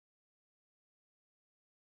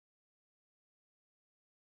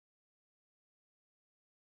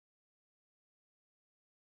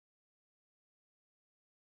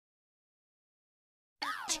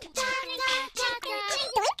PBS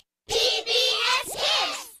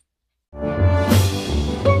Kids!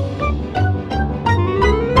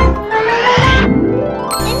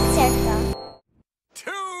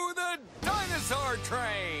 To the dinosaur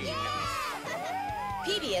train!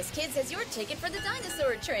 PBS Kids has your ticket for the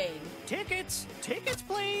dinosaur train. Tickets? Tickets,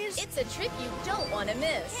 please! It's a trip you don't want to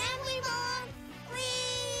miss. Can we, Mom?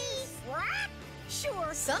 Please? What?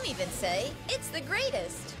 Sure, some even say it's the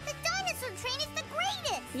greatest. The dinosaur train is the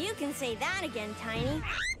greatest! You can say that again, Tiny.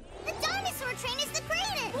 The dinosaur train is the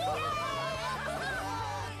greatest!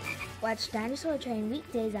 Watch Dinosaur Train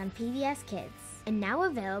weekdays on PBS Kids, and now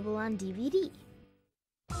available on DVD.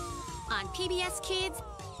 On PBS Kids,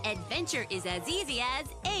 adventure is as easy as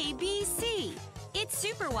ABC. It's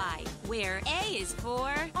Super Y, where A is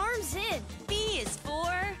for Arms in. B is for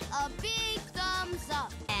A big thumbs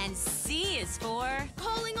up. and C is for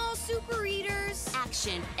Calling all super readers.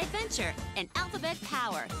 action, adventure, and alphabet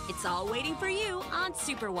power. It's all waiting for you on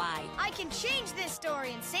Super Y. I can change this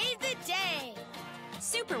story and save the day.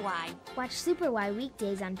 Super Y. Watch Super Y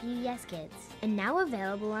weekdays on PBS Kids, and now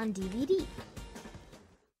available on DVD.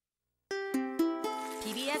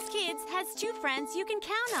 PBS Kids has two friends you can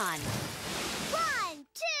count on. 1,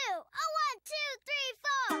 2, a 1, 2, 3,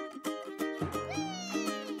 4.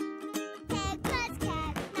 Peg plus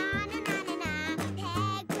cat, na na na na na.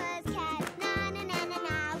 Peg plus cat, na na na na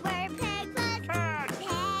na. We're Peg plus cat.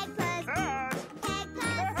 Peg plus cat. Peg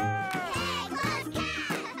plus cat.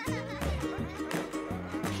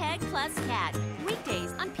 Peg plus Cat,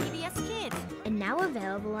 weekdays on PBS Kids. And now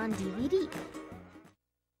available on DVD.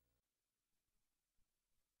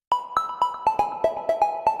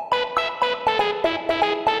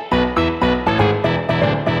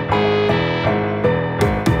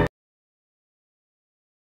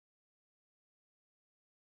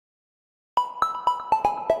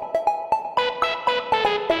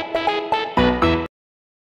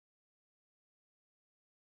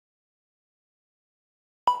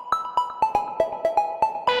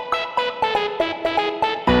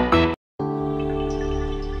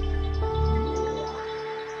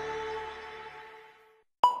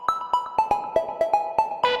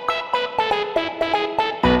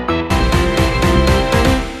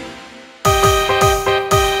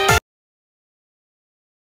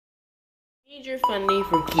 Major funding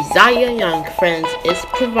for Keziah Young Friends is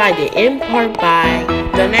provided in part by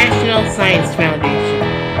the National Science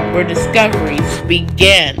Foundation, where discoveries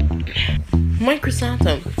begin. Microsoft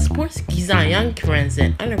supports Keziah Young Friends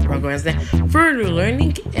and other programs that further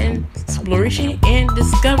learning and exploration and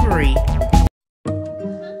discovery.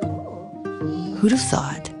 Who'd have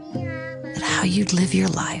thought that how you'd live your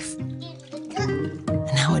life and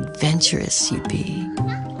how adventurous you'd be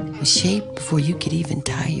was shaped before you could even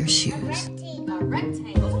tie your shoes?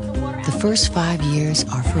 The first 5 years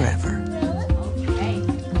are forever.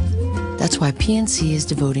 That's why PNC is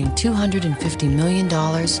devoting $250 million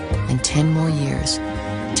and 10 more years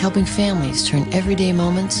to helping families turn everyday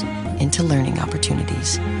moments into learning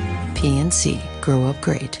opportunities. PNC, grow up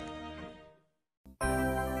great.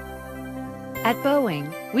 At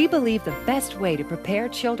Boeing, we believe the best way to prepare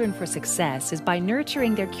children for success is by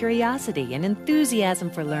nurturing their curiosity and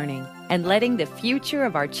enthusiasm for learning and letting the future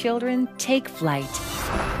of our children take flight.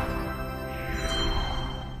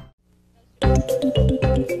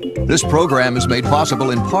 This program is made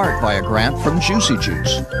possible in part by a grant from Juicy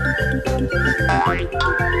Juice.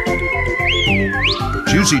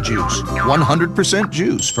 Juicy Juice, 100%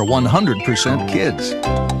 juice for 100% kids.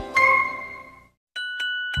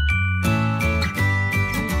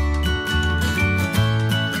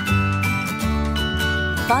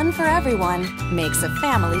 Fun for everyone makes a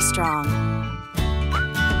family strong.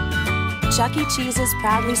 Chuck E. Cheese's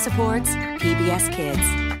proudly supports PBS Kids.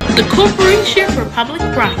 The Corporation for Public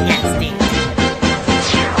Broadcasting.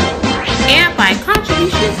 And by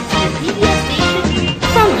contributions to the PBS station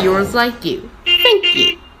from viewers like you. Thank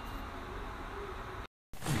you.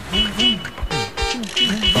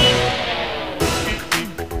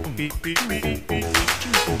 Beep, beep, beep, beep.